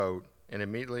And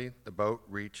immediately the boat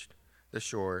reached the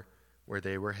shore where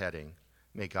they were heading.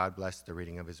 May God bless the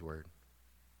reading of his word.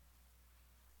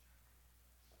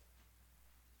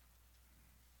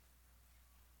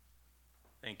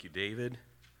 Thank you, David.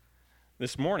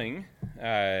 This morning,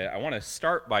 I want to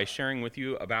start by sharing with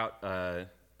you about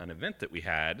an event that we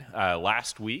had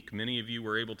last week. Many of you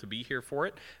were able to be here for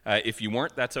it. If you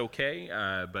weren't, that's okay,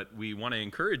 but we want to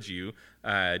encourage you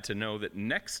to know that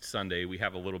next Sunday we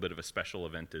have a little bit of a special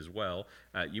event as well.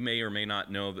 You may or may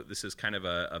not know that this is kind of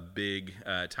a big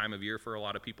time of year for a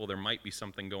lot of people. There might be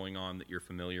something going on that you're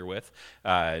familiar with.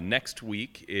 Next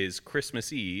week is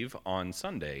Christmas Eve on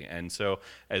Sunday, and so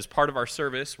as part of our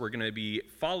service, we're going to be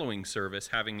following service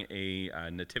having a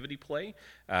nativity play.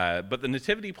 But the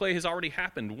nativity play has already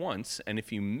happened once, and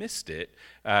if you missed it,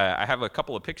 I have a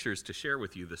couple of pictures to share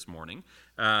with you this morning.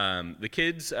 The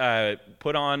kids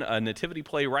put on a nativity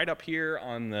play right up here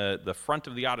on the front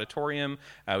of the auditorium.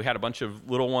 We had a bunch of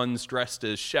little ones dressed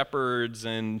as shepherds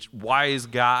and wise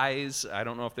guys. I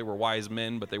don't know if they were wise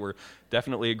men, but they were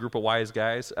definitely a group of wise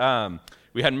guys.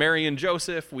 We had Mary and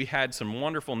Joseph. We had some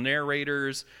wonderful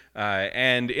narrators.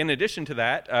 And in addition to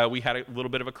that, we had a little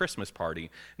bit of a Christmas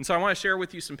party. And so I want to share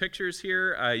with you some pictures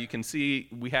here. You can see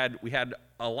we had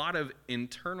a lot of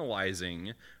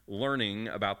internalizing learning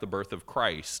about the birth of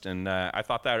Christ. And I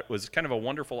thought that was kind of a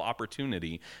wonderful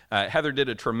opportunity. Heather did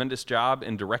a tremendous job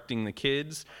in directing the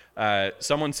kids.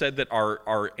 Someone said that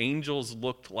our angels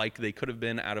looked like they could have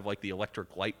been out of like the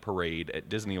Electric Light Parade at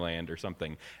Disneyland or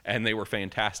something. And they were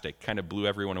fantastic. Kind of blew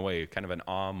everyone away. Kind of an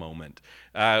awe moment.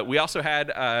 We also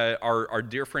had our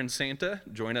dear friend Santa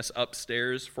join us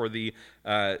upstairs for the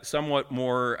somewhat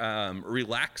more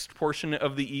relaxed portion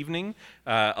of the evening.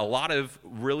 A lot of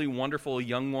really wonderful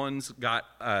young ones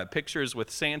got pictures with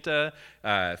Santa.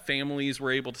 Families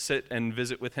were able to sit and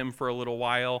visit with him for a little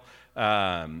while.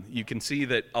 You can see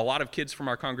that a lot of kids from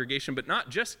our congregation, but not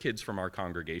just kids from our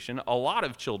congregation, a lot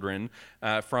of children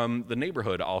from the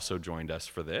neighborhood also joined us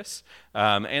for this,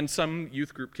 and some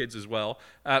youth group kids as well.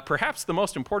 Perhaps the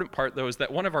most important part, though, is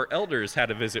that one of our elders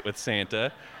had a visit with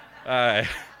Santa.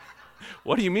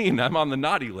 What do you mean? I'm on the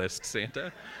naughty list,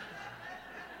 Santa.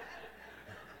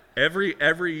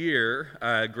 Every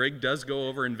year, Greg does go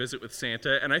over and visit with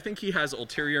Santa, and I think he has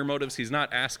ulterior motives. He's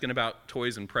not asking about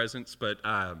toys and presents, but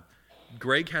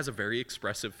Greg has a very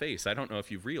expressive face. I don't know if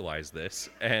you've realized this,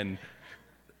 and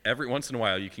every once in a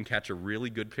while you can catch a really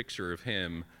good picture of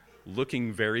him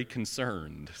looking very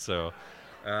concerned. So,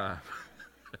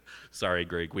 sorry,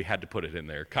 Greg, we had to put it in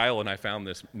there. Kyle and I found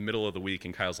this middle of the week,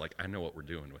 and Kyle's like, I know what we're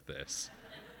doing with this.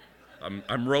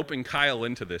 I'm roping Kyle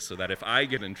into this so that if I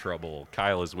get in trouble,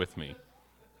 Kyle is with me.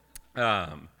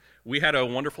 We had a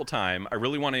wonderful time. I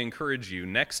really want to encourage you.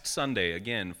 Next Sunday,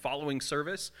 again, following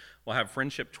service, we'll have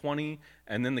Friendship 20,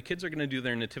 and then the kids are going to do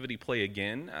their nativity play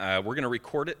again. We're going to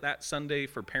record it that Sunday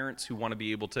for parents who want to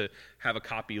be able to have a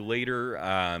copy later,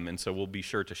 and so we'll be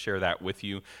sure to share that with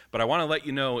you. But I want to let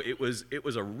you know it was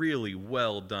a really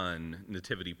well-done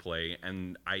nativity play,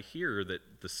 and I hear that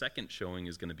the second showing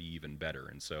is going to be even better.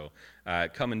 And so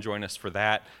come and join us for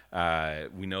that.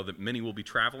 We know that many will be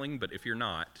traveling, but if you're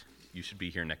not, you should be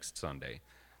here next Sunday.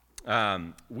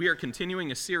 We are continuing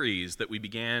a series that we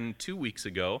began 2 weeks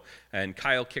ago, and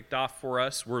Kyle kicked off for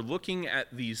us. We're looking at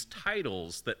these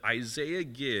titles that Isaiah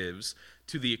gives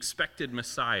to the expected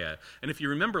Messiah. And if you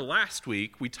remember last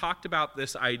week, we talked about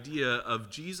this idea of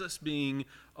Jesus being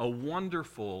a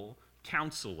wonderful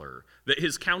counselor, that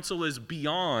his counsel is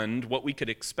beyond what we could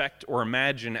expect or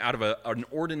imagine out of an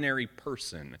ordinary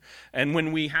person. And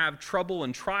when we have trouble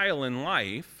and trial in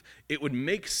life, it would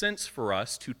make sense for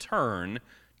us to turn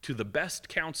to the best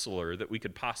counselor that we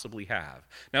could possibly have.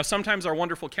 Now, sometimes our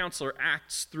wonderful counselor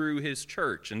acts through his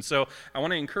church, and so I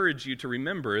want to encourage you to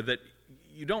remember that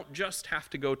you don't just have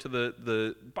to go to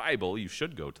the Bible. You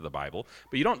should go to the Bible,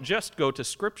 but you don't just go to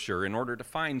Scripture in order to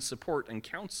find support and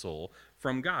counsel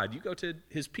from God. You go to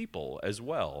his people as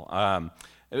well.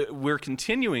 We're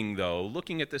continuing, though,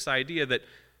 looking at this idea that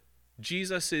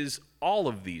Jesus is all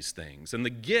of these things, and the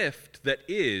gift that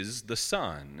is the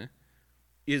Son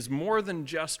is more than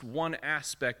just one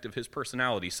aspect of his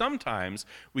personality. Sometimes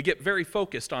we get very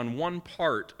focused on one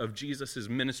part of Jesus'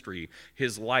 ministry,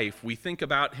 his life. We think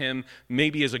about him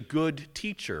maybe as a good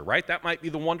teacher, right? That might be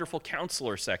the wonderful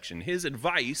counselor section. His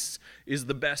advice is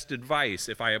the best advice.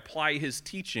 If I apply his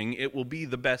teaching, it will be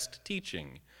the best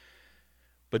teaching.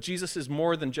 But Jesus is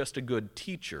more than just a good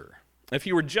teacher. If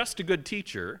he were just a good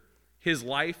teacher, his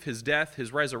life, his death,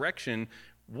 his resurrection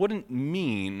wouldn't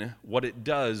mean what it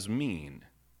does mean.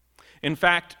 In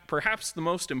fact, perhaps the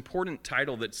most important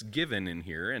title that's given in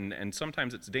here, and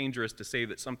sometimes it's dangerous to say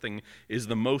that something is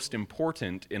the most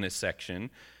important in a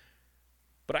section,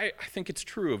 but I think it's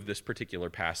true of this particular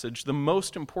passage. The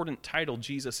most important title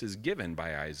Jesus is given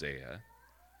by Isaiah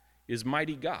is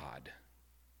Mighty God.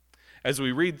 As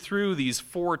we read through these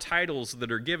 4 titles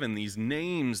that are given, these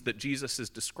names that Jesus is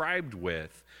described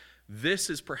with, this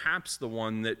is perhaps the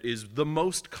one that is the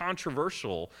most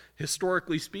controversial,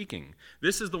 historically speaking.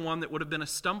 This is the one that would have been a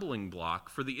stumbling block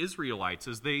for the Israelites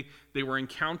as they were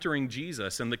encountering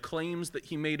Jesus and the claims that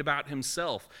he made about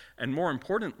himself, and more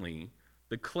importantly,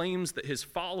 the claims that his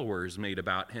followers made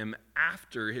about him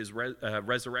after his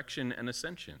resurrection and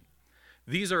ascension.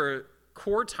 These are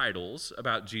core titles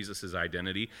about Jesus'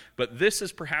 identity, but this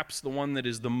is perhaps the one that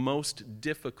is the most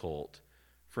difficult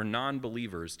for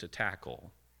non-believers to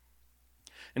tackle.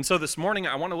 And so this morning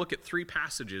I want to look at 3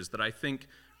 passages that I think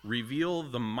reveal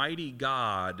the mighty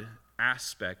God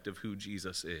aspect of who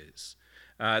Jesus is.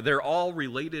 They're all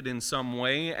related in some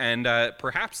way, and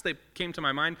perhaps they came to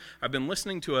my mind. I've been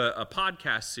listening to a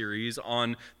podcast series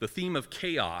on the theme of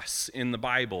chaos in the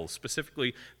Bible,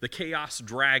 specifically the chaos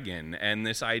dragon, and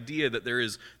this idea that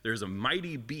there's a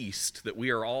mighty beast that we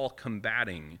are all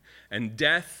combating, and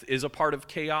death is a part of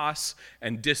chaos,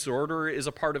 and disorder is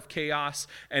a part of chaos,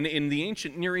 and in the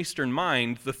ancient Near Eastern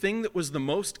mind, the thing that was the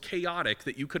most chaotic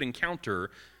that you could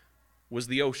encounter was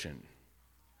the ocean.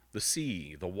 The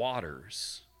sea, the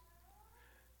waters.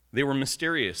 They were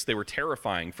mysterious. They were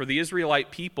terrifying. For the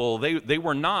Israelite people, they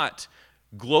were not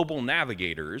global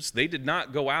navigators. They did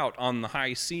not go out on the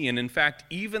high sea. And in fact,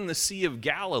 even the Sea of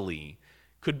Galilee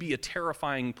could be a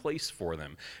terrifying place for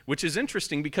them, which is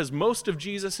interesting because most of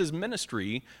Jesus'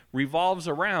 ministry revolves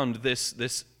around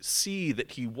this sea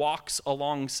that he walks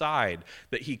alongside,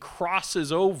 that he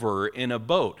crosses over in a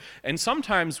boat. And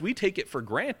sometimes we take it for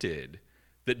granted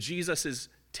that Jesus is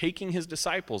taking his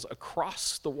disciples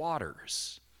across the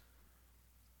waters.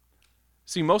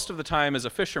 See, most of the time as a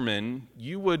fisherman,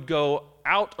 you would go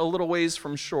out a little ways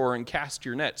from shore and cast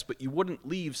your nets, but you wouldn't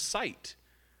leave sight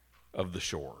of the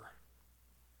shore.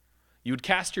 You would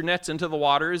cast your nets into the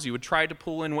waters, you would try to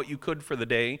pull in what you could for the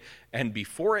day, and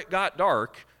before it got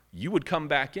dark, you would come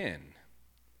back in.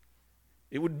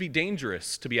 It would be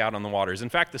dangerous to be out on the waters. In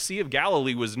fact, the Sea of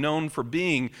Galilee was known for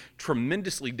being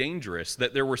tremendously dangerous,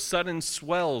 that there were sudden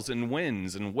swells and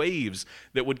winds and waves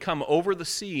that would come over the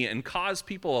sea and cause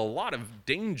people a lot of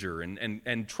danger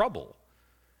and trouble.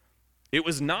 It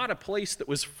was not a place that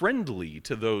was friendly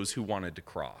to those who wanted to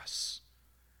cross.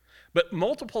 But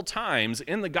multiple times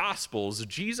in the Gospels,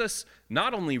 Jesus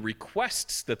not only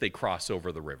requests that they cross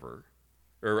over the river,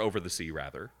 or over the sea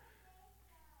rather,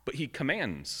 but he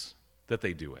commands that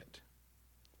they do it.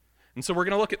 And so we're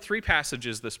going to look at 3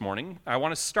 passages this morning. I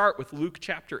want to start with Luke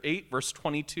chapter 8, verse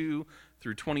 22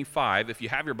 through 25. If you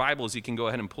have your Bibles, you can go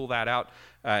ahead and pull that out,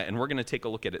 and we're going to take a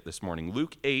look at it this morning.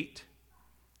 Luke 8,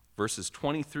 verses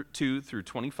 22 through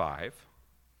 25.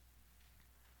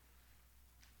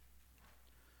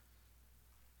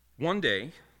 One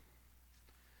day,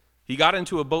 he got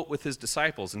into a boat with his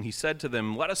disciples, and he said to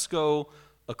them, "Let us go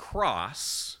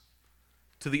across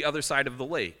to the other side of the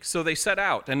lake." So they set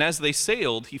out, and as they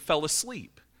sailed, he fell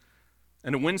asleep.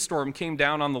 And a windstorm came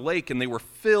down on the lake, and they were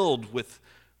filled with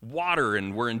water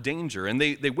and were in danger. And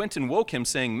they went and woke him,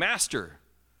 saying, "Master,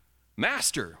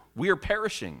 Master, we are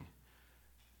perishing."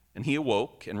 And he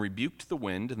awoke and rebuked the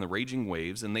wind and the raging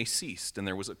waves, and they ceased, and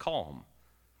there was a calm.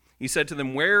 He said to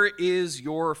them, "Where is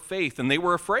your faith?" And they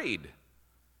were afraid.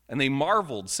 And they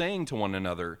marveled, saying to one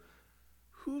another,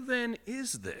 "Who then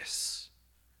is this,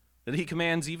 that he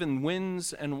commands even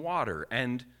winds and water,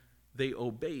 and they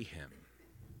obey him?"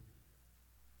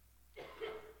 I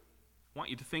want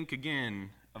you to think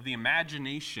again of the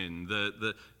imagination,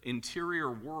 the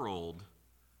interior world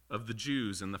of the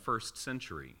Jews in the first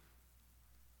century.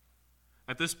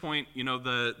 At this point,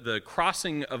 the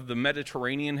crossing of the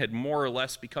Mediterranean had more or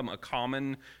less become a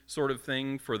common sort of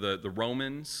thing for the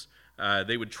Romans.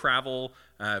 They would travel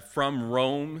from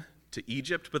Rome to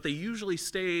Egypt, but they usually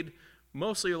stayed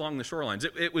mostly along the shorelines.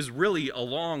 It was really a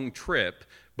long trip,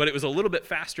 but it was a little bit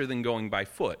faster than going by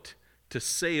foot to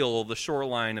sail the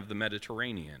shoreline of the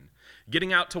Mediterranean.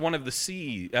 Getting out to one of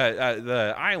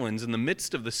the islands in the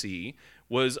midst of the sea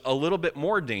was a little bit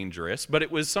more dangerous, but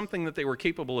it was something that they were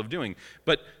capable of doing.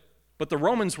 But the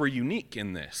Romans were unique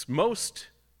in this. Most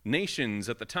nations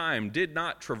at the time did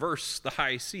not traverse the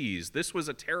high seas. This was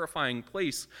a terrifying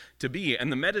place to be, and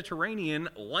the Mediterranean,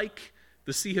 like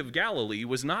the Sea of Galilee,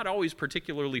 was not always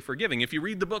particularly forgiving. If you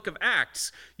read the book of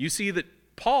Acts, you see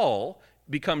that Paul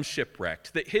becomes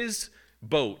shipwrecked, that his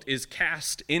boat is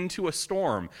cast into a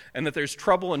storm and that there's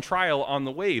trouble and trial on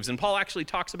the waves. And Paul actually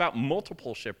talks about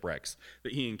multiple shipwrecks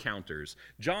that he encounters.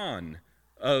 John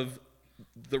of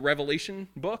the Revelation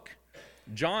book,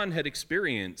 John had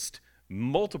experienced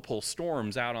multiple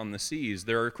storms out on the seas.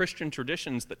 There are Christian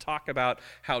traditions that talk about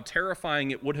how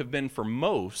terrifying it would have been for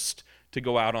most to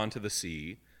go out onto the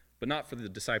sea, but not for the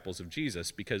disciples of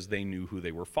Jesus because they knew who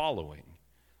they were following.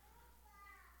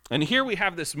 And here we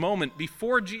have this moment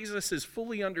before Jesus is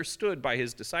fully understood by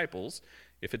his disciples,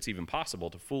 if it's even possible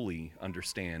to fully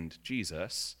understand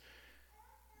Jesus,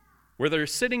 where they're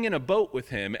sitting in a boat with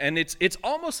him, and it's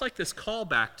almost like this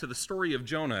callback to the story of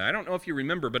Jonah. I don't know if you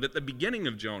remember, but at the beginning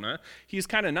of Jonah, he's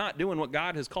kind of not doing what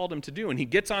God has called him to do, and he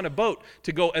gets on a boat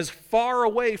to go as far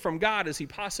away from God as he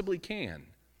possibly can.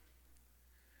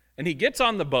 And he gets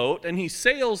on the boat, and he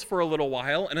sails for a little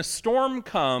while, and a storm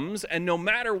comes, and no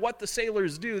matter what the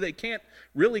sailors do, they can't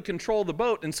really control the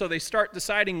boat, and so they start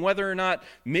deciding whether or not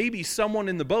maybe someone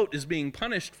in the boat is being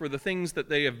punished for the things that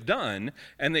they have done,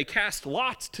 and they cast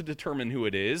lots to determine who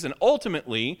it is, and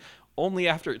ultimately, only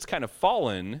after it's kind of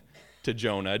fallen to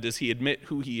Jonah does he admit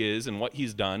who he is and what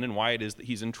he's done and why it is that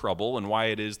he's in trouble and why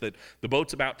it is that the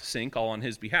boat's about to sink all on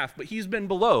his behalf, but he's been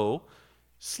below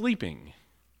sleeping.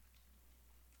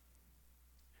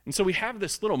 And so we have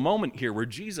this little moment here where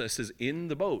Jesus is in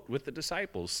the boat with the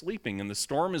disciples sleeping and the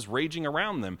storm is raging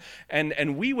around them.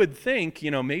 And we would think,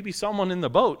 maybe someone in the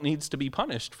boat needs to be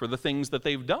punished for the things that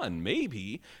they've done.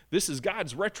 Maybe this is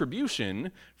God's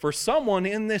retribution for someone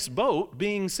in this boat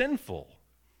being sinful.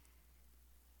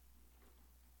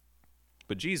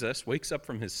 But Jesus wakes up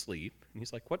from his sleep and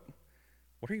he's like, what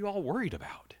are you all worried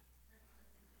about?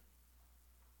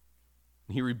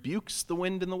 And he rebukes the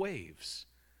wind and the waves.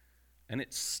 And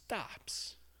it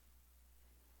stops.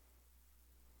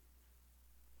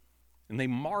 And they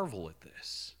marvel at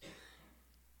this.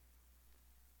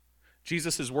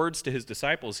 Jesus' words to his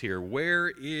disciples here,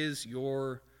 where is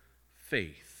your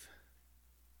faith?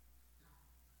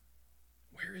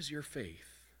 Where is your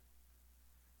faith?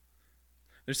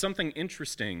 There's something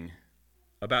interesting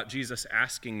about Jesus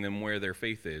asking them where their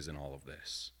faith is in all of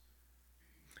this.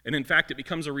 And in fact, it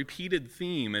becomes a repeated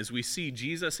theme as we see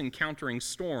Jesus encountering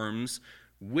storms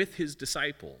with his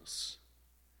disciples.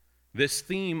 This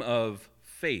theme of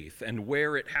faith and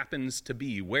where it happens to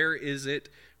be. Where is it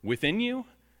within you?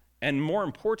 And more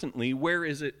importantly, where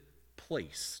is it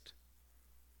placed?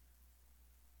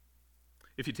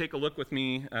 If you take a look with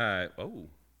me,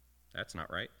 that's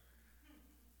not right.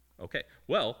 Okay,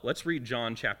 well, let's read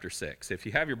John chapter 6. If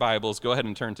you have your Bibles, go ahead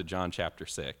and turn to John chapter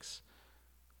 6.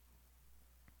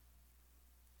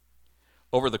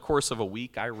 Over the course of a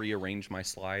week, I rearrange my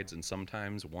slides, and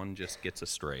sometimes one just gets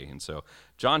astray. And so,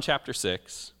 John chapter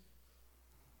 6,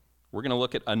 we're going to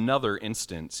look at another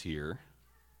instance here.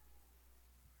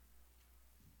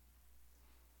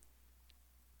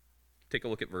 Take a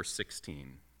look at verse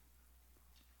 16.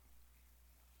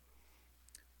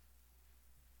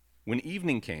 When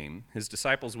evening came, his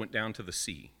disciples went down to the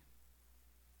sea,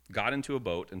 got into a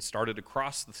boat, and started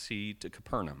across the sea to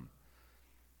Capernaum.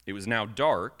 It was now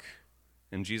dark,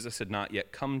 and Jesus had not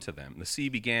yet come to them. The sea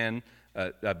became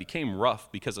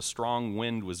rough because a strong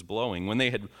wind was blowing. When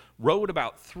they had rowed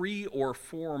about 3 or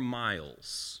 4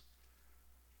 miles,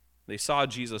 they saw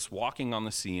Jesus walking on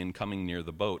the sea and coming near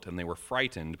the boat, and they were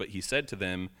frightened. But he said to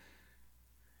them,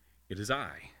 "It is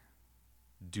I.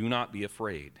 Do not be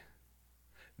afraid."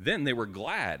 Then they were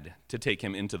glad to take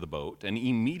him into the boat, and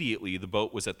immediately the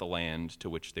boat was at the land to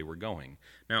which they were going.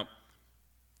 Now,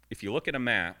 if you look at a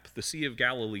map, the Sea of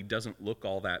Galilee doesn't look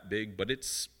all that big, but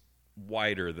it's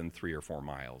wider than 3 or 4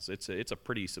 miles. It's a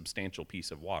pretty substantial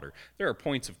piece of water. There are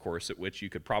points, of course, at which you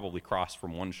could probably cross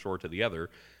from one shore to the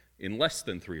other in less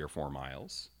than 3 or 4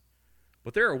 miles.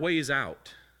 But there are ways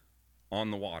out on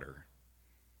the water.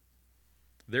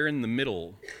 They're in the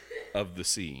middle of the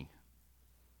sea.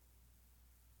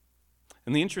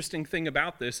 And the interesting thing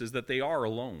about this is that they are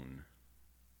alone.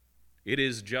 It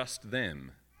is just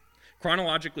them.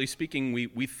 Chronologically speaking,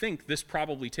 we think this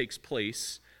probably takes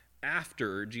place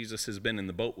after Jesus has been in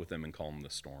the boat with them and calmed the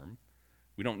storm.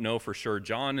 We don't know for sure.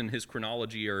 John and his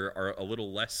chronology are a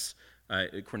little less,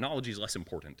 chronology is less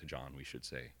important to John, we should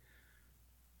say.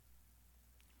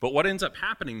 But what ends up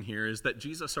happening here is that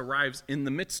Jesus arrives in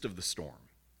the midst of the storm.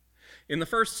 In the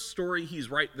first story, he's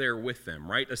right there with them,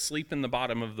 right, asleep in the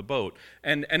bottom of the boat.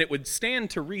 And it would stand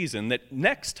to reason that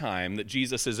next time that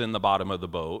Jesus is in the bottom of the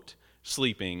boat,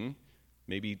 sleeping,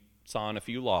 maybe sawing a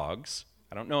few logs.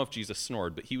 I don't know if Jesus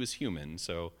snored, but he was human,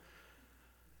 so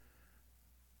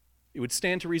it would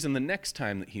stand to reason the next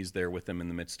time that he's there with them in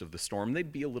the midst of the storm,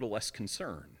 they'd be a little less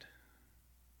concerned.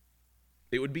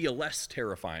 It would be a less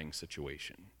terrifying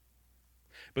situation.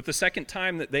 But the second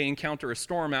time that they encounter a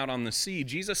storm out on the sea,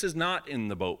 Jesus is not in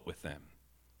the boat with them.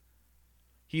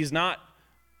 He's not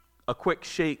a quick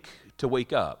shake to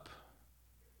wake up.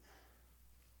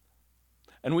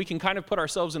 And we can kind of put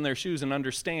ourselves in their shoes and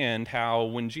understand how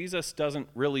when Jesus doesn't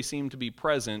really seem to be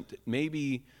present,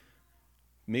 maybe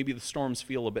the storms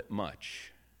feel a bit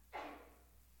much.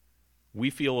 We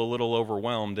feel a little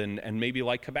overwhelmed, and maybe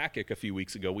like Habakkuk a few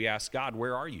weeks ago, we asked God,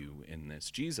 where are you in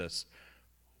this? Jesus,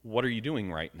 what are you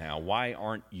doing right now? Why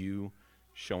aren't you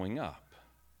showing up?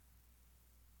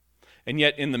 And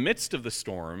yet in the midst of the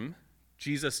storm,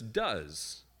 Jesus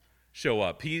does show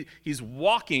up. He's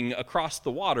walking across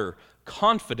the water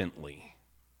confidently.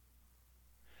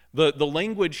 The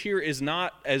language here is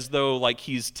not as though like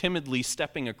he's timidly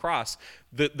stepping across.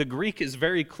 The Greek is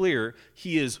very clear.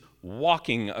 He is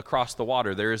walking across the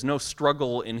water. There is no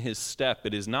struggle in his step.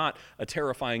 It is not a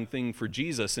terrifying thing for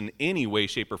Jesus in any way,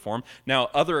 shape, or form. Now,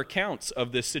 other accounts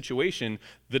of this situation,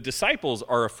 the disciples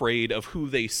are afraid of who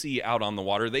they see out on the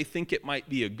water. They think it might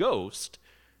be a ghost,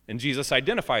 and Jesus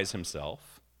identifies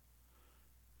himself.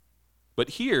 But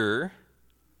here,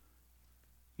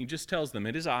 he just tells them,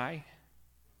 "It is I.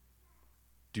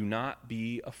 Do not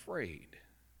be afraid."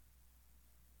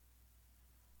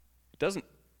 It doesn't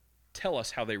tell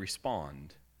us how they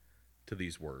respond to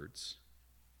these words,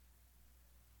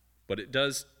 but it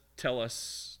does tell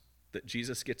us that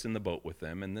Jesus gets in the boat with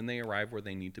them, and then they arrive where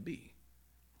they need to be.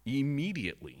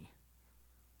 Immediately.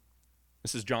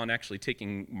 This is John actually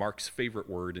taking Mark's favorite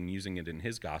word and using it in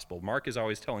his gospel. Mark is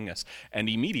always telling us, and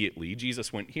immediately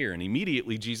Jesus went here, and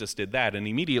immediately Jesus did that, and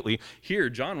immediately here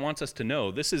John wants us to know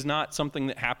this is not something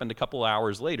that happened a couple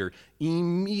hours later.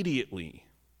 Immediately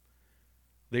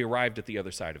they arrived at the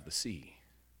other side of the sea.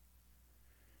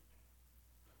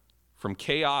 From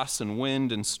chaos and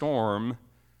wind and storm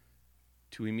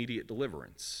to immediate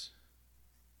deliverance.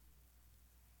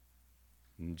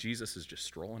 And Jesus is just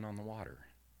strolling on the water.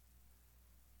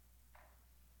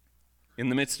 In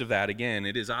the midst of that, again,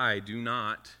 it is I, do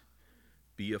not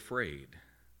be afraid.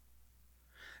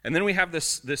 And then we have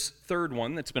this third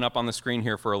one that's been up on the screen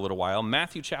here for a little while,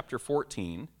 Matthew chapter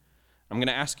 14. I'm going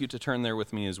to ask you to turn there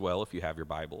with me as well if you have your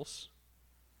Bibles.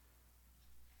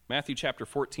 Matthew chapter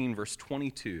 14, verse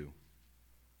 22.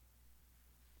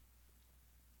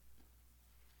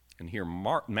 And here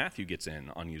Matthew gets in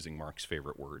on using Mark's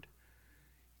favorite word.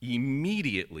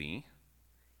 Immediately,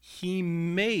 he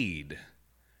made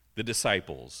the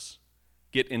disciples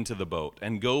get into the boat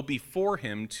and go before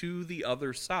him to the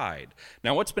other side.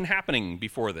 Now, what's been happening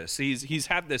before this? He's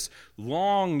had this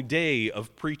long day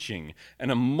of preaching and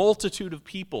a multitude of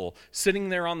people sitting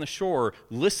there on the shore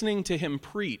listening to him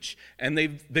preach, and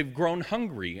they've grown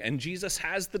hungry, and Jesus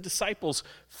has the disciples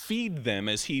feed them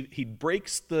as he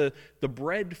breaks the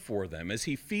bread for them, as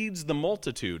he feeds the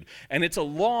multitude. And it's a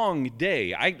long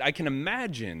day. I can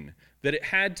imagine that it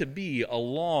had to be a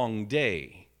long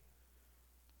day.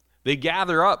 They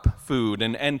gather up food,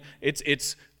 and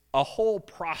it's a whole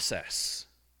process.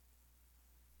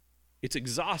 It's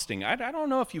exhausting. I don't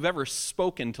know if you've ever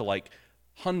spoken to like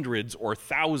hundreds or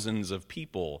thousands of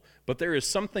people, but there is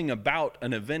something about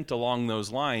an event along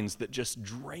those lines that just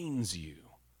drains you.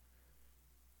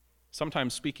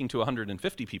 Sometimes speaking to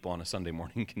 150 people on a Sunday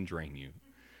morning can drain you.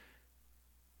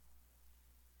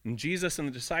 And Jesus and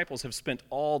the disciples have spent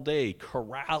all day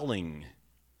corralling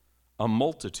a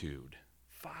multitude.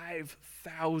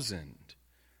 5,000.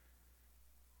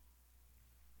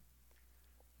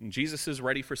 And Jesus is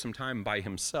ready for some time by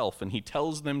himself, and he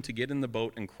tells them to get in the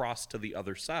boat and cross to the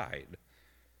other side.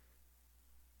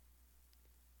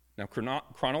 Now,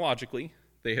 chronologically,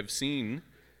 they have seen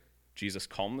Jesus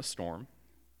calm the storm.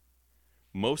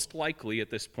 Most likely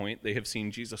at this point, they have seen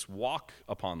Jesus walk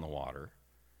upon the water.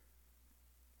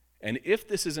 And if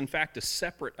this is in fact a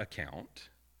separate account,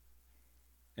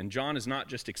 and John is not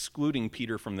just excluding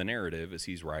Peter from the narrative as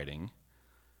he's writing,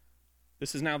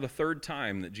 this is now the third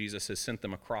time that Jesus has sent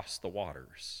them across the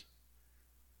waters.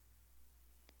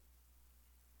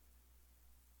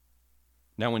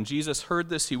 Now, when Jesus heard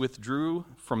this, he withdrew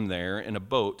from there in a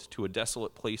boat to a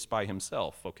desolate place by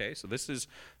himself. Okay, so this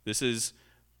is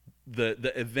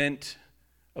the event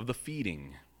of the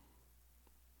feeding.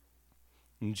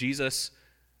 And Jesus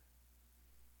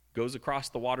goes across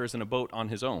the waters in a boat on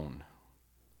his own.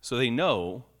 So they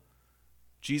know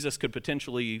Jesus could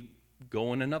potentially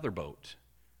go in another boat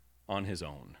on his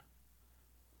own.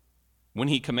 When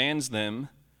he commands them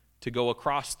to go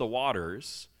across the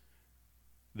waters,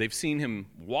 they've seen him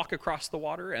walk across the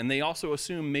water, and they also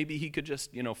assume maybe he could just,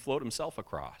 float himself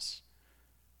across.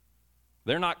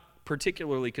 They're not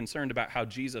particularly concerned about how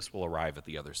Jesus will arrive at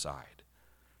the other side.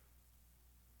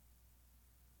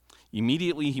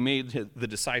 Immediately he made the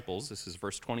disciples, this is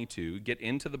verse 22, get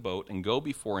into the boat and go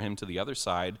before him to the other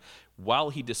side while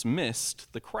he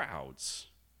dismissed the crowds.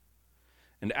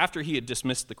 And after he had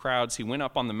dismissed the crowds, he went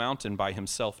up on the mountain by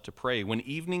himself to pray. When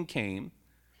evening came,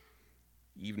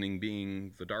 evening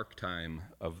being the dark time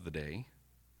of the day,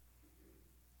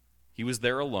 he was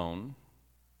there alone.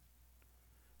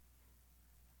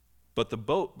 But the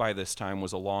boat by this time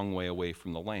was a long way away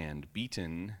from the land,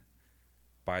 beaten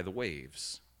by the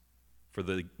waves, for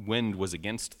the wind was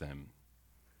against them.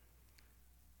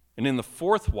 And in the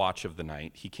fourth watch of the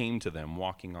night, he came to them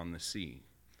walking on the sea.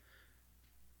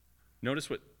 Notice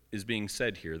what is being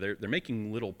said here. They're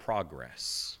making little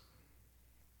progress.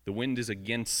 The wind is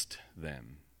against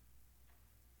them.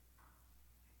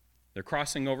 They're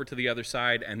crossing over to the other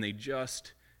side, and they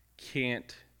just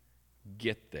can't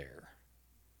get there.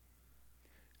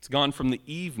 It's gone from the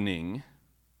evening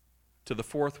to the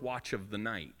fourth watch of the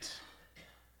night.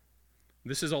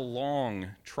 This is a long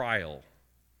trial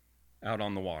out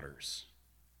on the waters.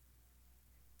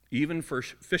 Even for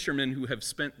fishermen who have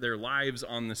spent their lives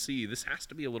on the sea, this has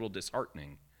to be a little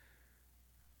disheartening.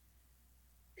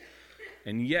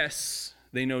 And yes,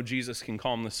 they know Jesus can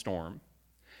calm the storm.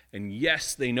 And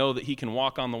yes, they know that he can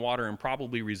walk on the water and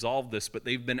probably resolve this, but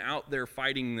they've been out there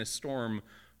fighting this storm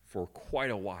for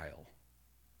quite a while.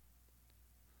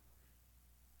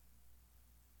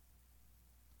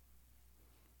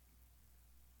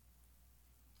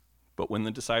 But when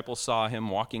the disciples saw him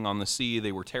walking on the sea,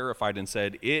 they were terrified and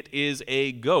said, "It is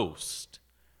a ghost."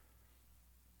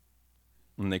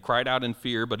 And they cried out in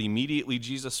fear, but immediately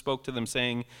Jesus spoke to them,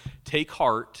 saying, "Take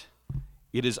heart,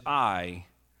 it is I.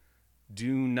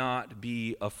 Do not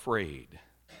be afraid."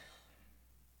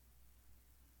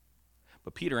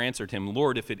 But Peter answered him,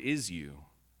 "Lord, if it is you,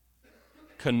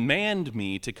 command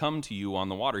me to come to you on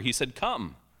the water." He said,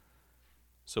 "Come."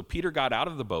 So Peter got out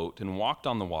of the boat and walked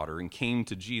on the water and came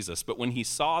to Jesus. But when he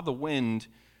saw the wind,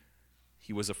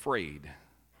 he was afraid.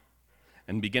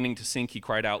 And beginning to sink, he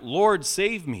cried out, "Lord,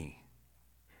 save me."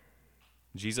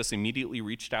 Jesus immediately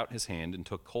reached out his hand and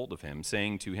took hold of him,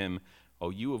 saying to him,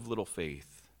 "O you of little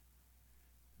faith,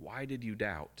 why did you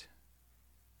doubt?"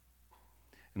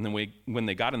 And then when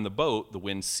they got in the boat, the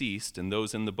wind ceased, and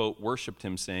those in the boat worshiped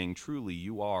him, saying, "Truly,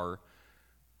 you are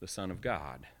the Son of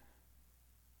God."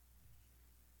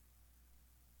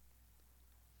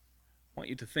 I want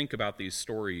you to think about these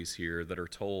stories here that are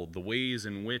told, the ways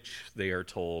in which they are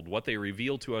told, what they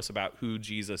reveal to us about who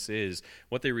Jesus is,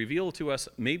 what they reveal to us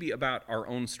maybe about our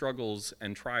own struggles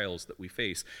and trials that we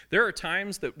face. There are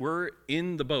times that we're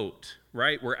in the boat,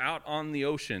 right? We're out on the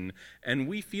ocean, and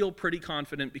we feel pretty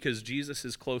confident because Jesus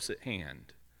is close at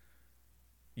hand.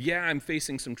 Yeah, I'm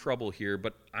facing some trouble here,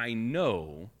 but I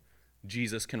know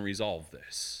Jesus can resolve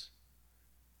this.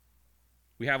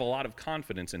 We have a lot of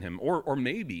confidence in him, or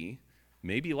maybe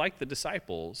like the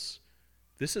disciples,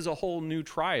 this is a whole new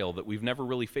trial that we've never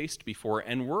really faced before,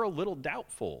 and we're a little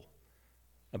doubtful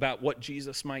about what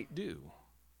Jesus might do.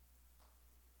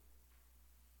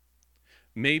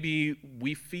 Maybe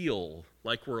we feel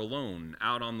like we're alone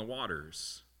out on the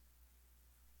waters.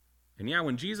 And yeah,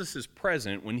 when Jesus is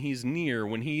present, when he's near,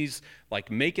 when he's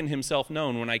like making himself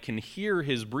known, when I can hear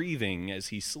his breathing as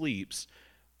he sleeps,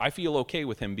 I feel okay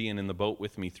with him being in the boat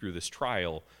with me through this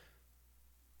trial.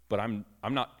 But I'm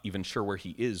not even sure where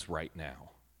he is right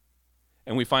now.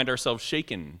 And we find ourselves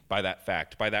shaken by that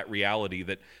fact, by that reality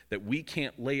that we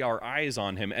can't lay our eyes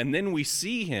on him. And then we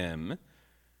see him,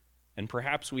 and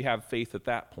perhaps we have faith at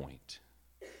that point.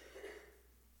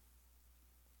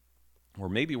 Or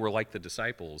maybe we're like the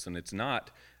disciples, and it's not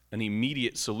an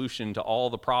immediate solution to all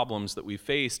the problems that we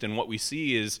faced, and what we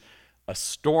see is a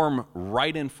storm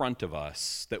right in front of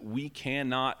us that we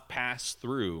cannot pass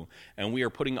through, and we are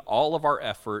putting all of our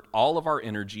effort, all of our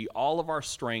energy, all of our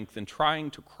strength in trying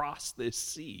to cross this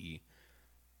sea.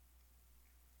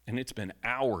 And it's been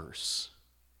hours.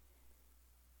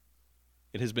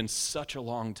 It has been such a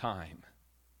long time.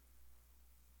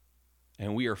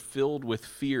 And we are filled with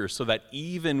fear, so that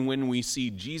even when we see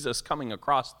Jesus coming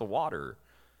across the water,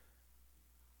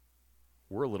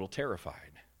 we're a little terrified.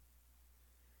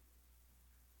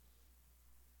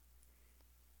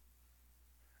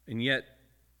 And yet,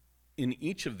 in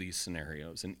each of these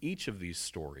scenarios, in each of these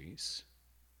stories,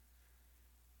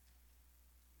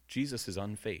 Jesus is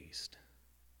unfazed.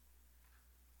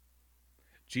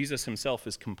 Jesus himself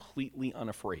is completely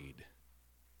unafraid,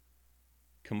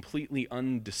 completely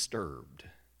undisturbed,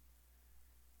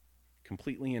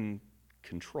 completely in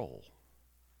control.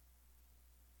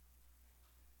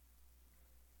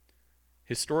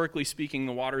 Historically speaking,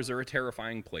 the waters are a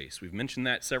terrifying place. We've mentioned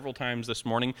that several times this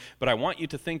morning, but I want you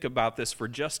to think about this for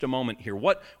just a moment here.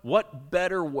 What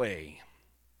better way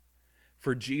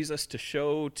for Jesus to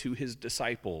show to his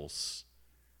disciples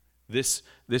this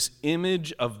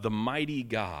image of the mighty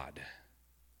God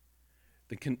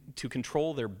to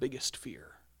control their biggest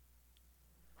fear,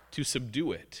 to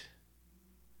subdue it,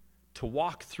 to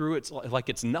walk through it like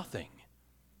it's nothing,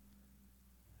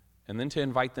 and then to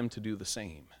invite them to do the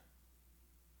same.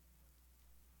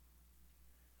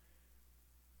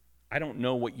 I don't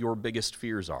know what your biggest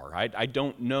fears are. I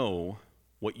don't know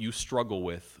what you struggle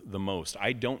with the most.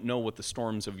 I don't know what the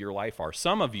storms of your life are.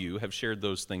 Some of you have shared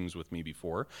those things with me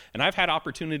before, and I've had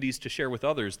opportunities to share with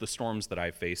others the storms that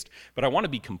I've faced, but I want to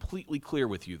be completely clear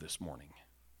with you this morning.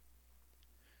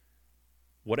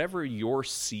 Whatever your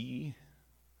sea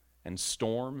and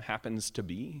storm happens to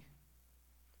be,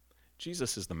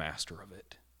 Jesus is the master of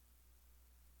it.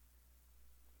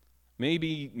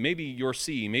 Maybe your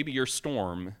sea, maybe your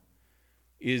storm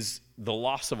is the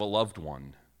loss of a loved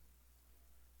one.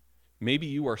 Maybe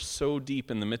you are so deep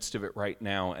in the midst of it right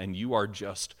now and you are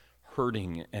just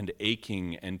hurting and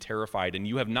aching and terrified and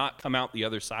you have not come out the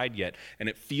other side yet, and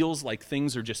it feels like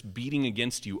things are just beating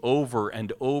against you over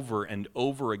and over and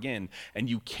over again, and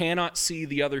you cannot see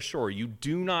the other shore. You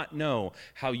do not know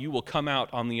how you will come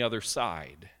out on the other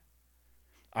side.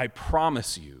 I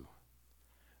promise you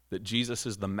that Jesus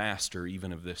is the master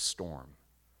even of this storm.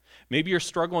 Maybe you're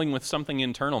struggling with something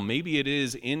internal. Maybe it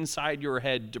is inside your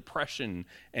head, depression,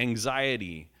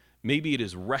 anxiety. Maybe it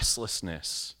is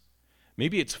restlessness.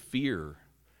 Maybe it's fear.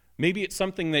 Maybe it's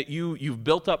something that you've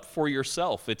built up for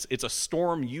yourself. It's a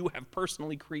storm you have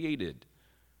personally created.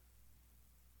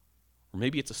 Or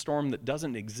maybe it's a storm that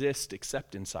doesn't exist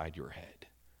except inside your head.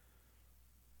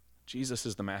 Jesus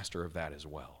is the master of that as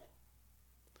well.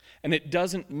 And it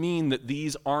doesn't mean that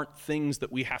these aren't things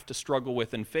that we have to struggle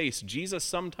with and face. Jesus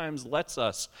sometimes lets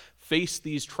us face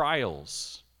these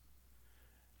trials.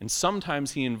 And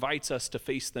sometimes he invites us to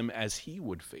face them as he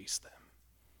would face them.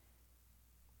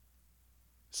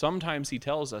 Sometimes he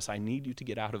tells us, I need you to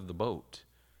get out of the boat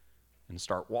and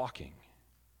start walking.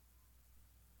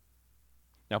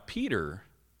 Now Peter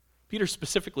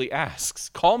specifically asks,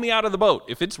 call me out of the boat.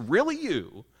 If it's really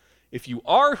you, if you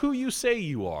are who you say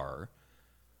you are,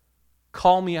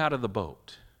 call me out of the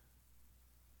boat.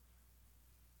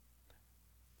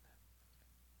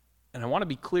 And I want to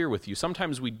be clear with you.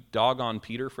 Sometimes we dog on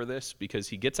Peter for this because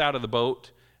he gets out of the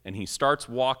boat and he starts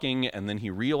walking and then he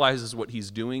realizes what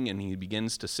he's doing and he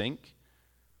begins to sink.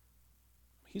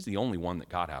 He's the only one that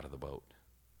got out of the boat.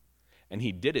 And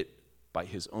he did it by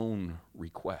his own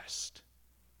request.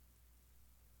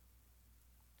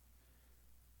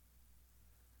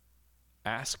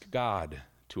 Ask God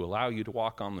to allow you to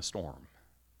walk on the storm,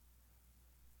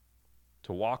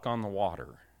 to walk on the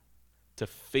water, to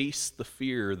face the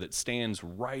fear that stands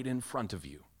right in front of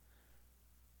you.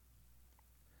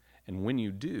 And when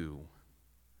you do,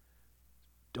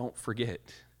 don't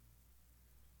forget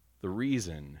the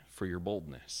reason for your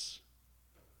boldness.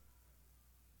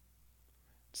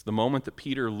 It's the moment that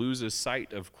Peter loses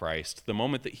sight of Christ, the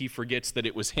moment that he forgets that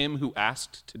it was him who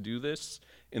asked to do this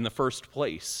in the first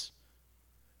place.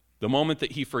 The moment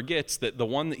that he forgets that the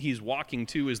one that he's walking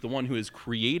to is the one who has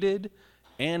created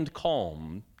and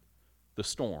calmed the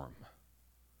storm,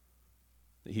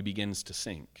 that he begins to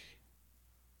sink.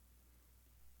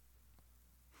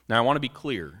 Now, I want to be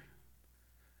clear.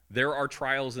 There are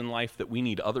trials in life that we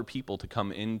need other people to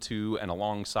come into and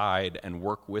alongside and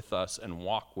work with us and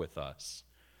walk with us.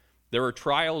 There are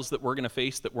trials that we're going to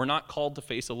face that we're not called to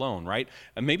face alone, right?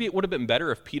 And maybe it would have been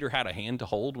better if Peter had a hand to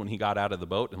hold when he got out of the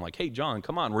boat and like, hey, John,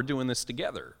 come on, we're doing this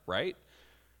together, right?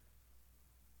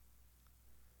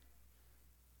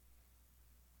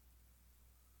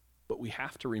 But we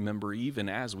have to remember, even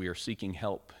as we are seeking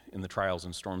help in the trials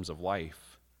and storms of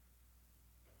life,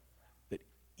 that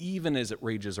even as it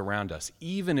rages around us,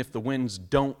 even if the winds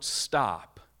don't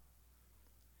stop,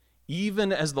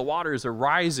 even as the waters are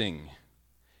rising,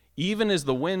 even as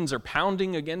the winds are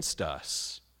pounding against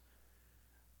us,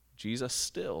 Jesus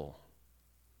still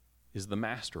is the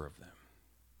master of them.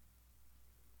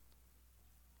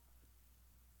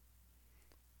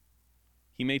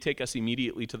 He may take us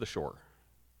immediately to the shore.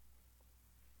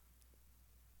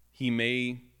 He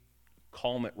may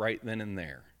calm it right then and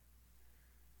there.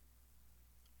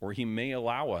 Or he may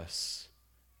allow us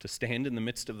to stand in the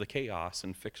midst of the chaos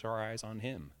and fix our eyes on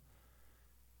him.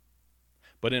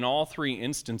 But in all three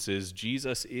instances,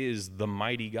 Jesus is the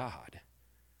mighty God.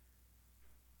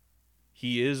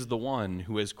 He is the one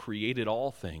who has created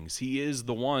all things. He is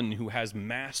the one who has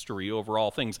mastery over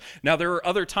all things. Now, there are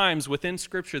other times within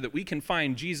Scripture that we can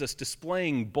find Jesus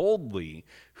displaying boldly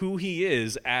who he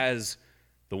is as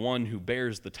the one who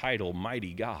bears the title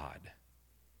Mighty God.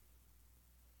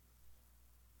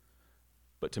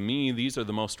 But to me, these are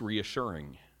the most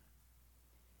reassuring.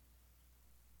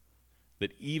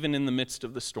 That even in the midst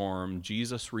of the storm,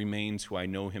 Jesus remains who I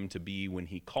know him to be when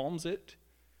he calms it,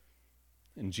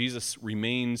 and Jesus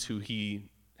remains who he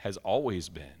has always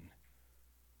been.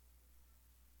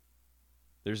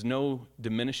 There's no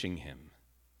diminishing him.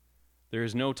 There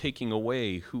is no taking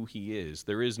away who he is.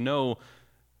 There is no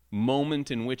moment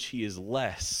in which he is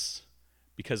less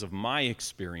because of my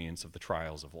experience of the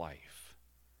trials of life.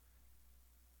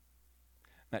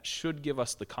 That should give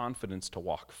us the confidence to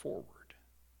walk forward,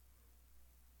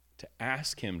 to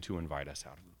ask him to invite us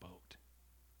out of the boat.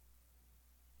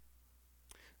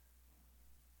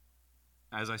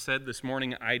 As I said this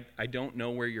morning, I don't know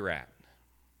where you're at.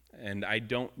 And I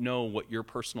don't know what your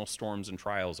personal storms and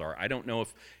trials are. I don't know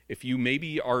if you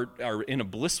maybe are in a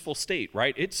blissful state,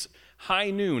 right? It's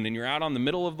high noon and you're out on the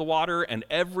middle of the water and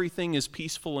everything is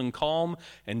peaceful and calm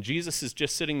and Jesus is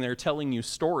just sitting there telling you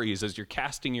stories as you're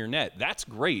casting your net. That's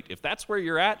great. If that's where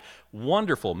you're at,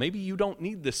 wonderful. Maybe you don't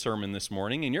need this sermon this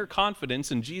morning and your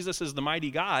confidence in Jesus as the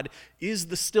mighty God is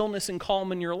the stillness and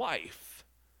calm in your life.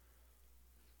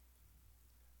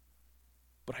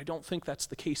 But I don't think that's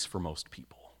the case for most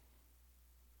people.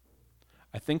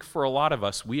 I think for a lot of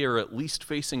us, we are at least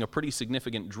facing a pretty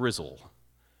significant drizzle.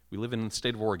 We live in the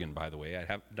state of Oregon, by the way.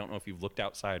 I don't know if you've looked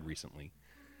outside recently.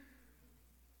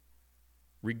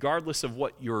 Regardless of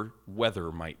what your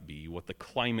weather might be, what the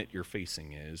climate you're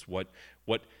facing is, what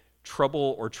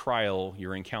trouble or trial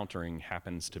you're encountering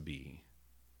happens to be,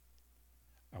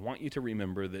 I want you to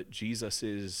remember that Jesus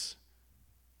is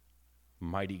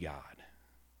mighty God.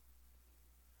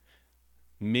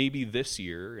 Maybe this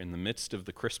year, in the midst of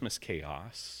the Christmas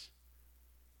chaos,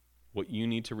 what you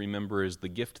need to remember is the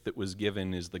gift that was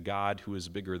given is the God who is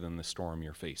bigger than the storm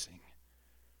you're facing.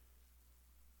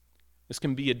 This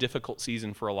can be a difficult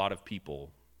season for a lot of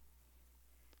people.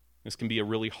 This can be a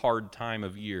really hard time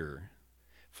of year.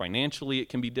 Financially, it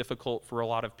can be difficult for a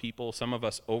lot of people. Some of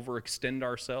us overextend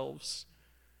ourselves.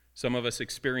 Some of us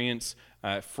experience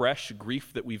fresh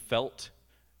grief that we've felt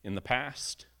in the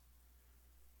past.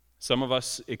 Some of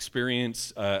us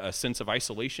experience a sense of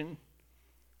isolation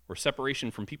or separation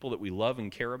from people that we love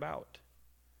and care about.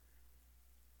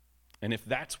 And if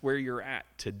that's where you're at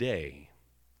today,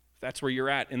 if that's where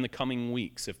you're at in the coming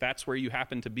weeks, if that's where you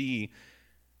happen to be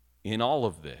in all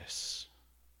of this,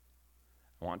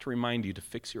 I want to remind you to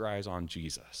fix your eyes on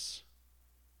Jesus,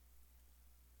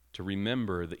 to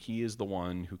remember that he is the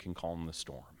one who can calm the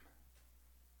storm.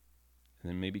 And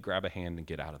then maybe grab a hand and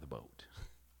get out of the boat.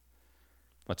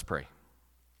 Let's pray.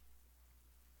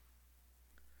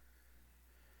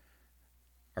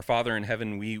 Our Father in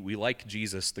heaven, we like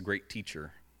Jesus, the great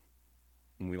teacher.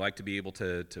 And we like to be able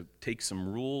to take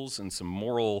some rules and some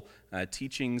moral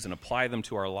teachings and apply them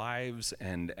to our lives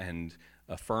and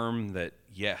affirm that,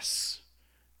 yes,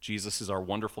 Jesus is our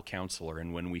wonderful counselor.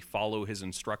 And when we follow his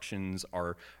instructions,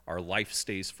 our life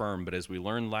stays firm. But as we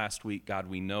learned last week, God,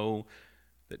 we know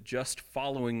that just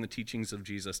following the teachings of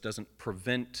Jesus doesn't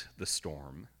prevent the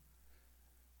storm.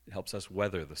 It helps us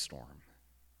weather the storm.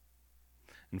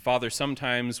 And Father,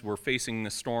 sometimes we're facing the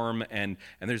storm and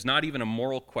there's not even a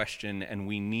moral question, and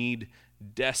we need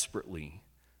desperately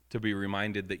to be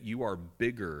reminded that you are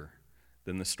bigger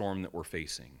than the storm that we're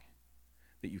facing,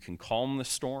 that you can calm the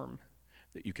storm,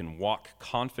 that you can walk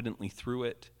confidently through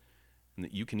it, and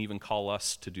that you can even call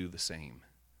us to do the same.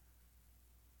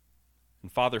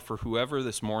 And Father, for whoever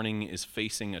this morning is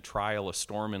facing a trial, a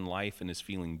storm in life, and is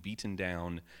feeling beaten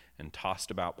down and tossed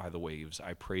about by the waves,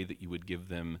 I pray that you would give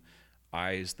them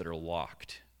eyes that are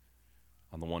locked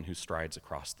on the one who strides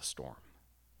across the storm.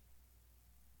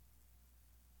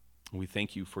 We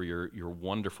thank you for your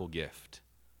wonderful gift,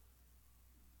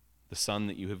 the Son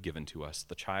that you have given to us,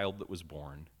 the child that was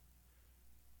born,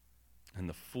 and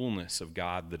the fullness of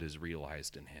God that is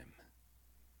realized in him.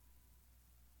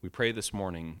 We pray this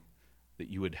morning that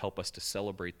you would help us to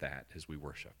celebrate that as we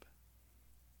worship.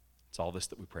 It's all this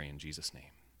that we pray in Jesus'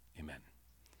 name. Amen.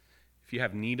 If you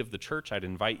have need of the church, I'd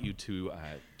invite you to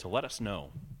let us know.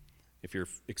 If you're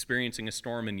experiencing a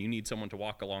storm and you need someone to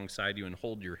walk alongside you and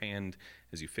hold your hand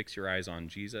as you fix your eyes on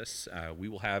Jesus, we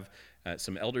will have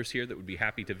some elders here that would be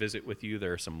happy to visit with you.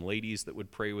 There are some ladies that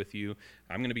would pray with you.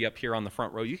 I'm going to be up here on the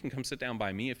front row. You can come sit down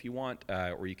by me if you want,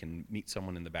 or you can meet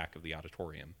someone in the back of the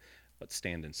auditorium. Let's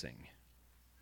stand and sing.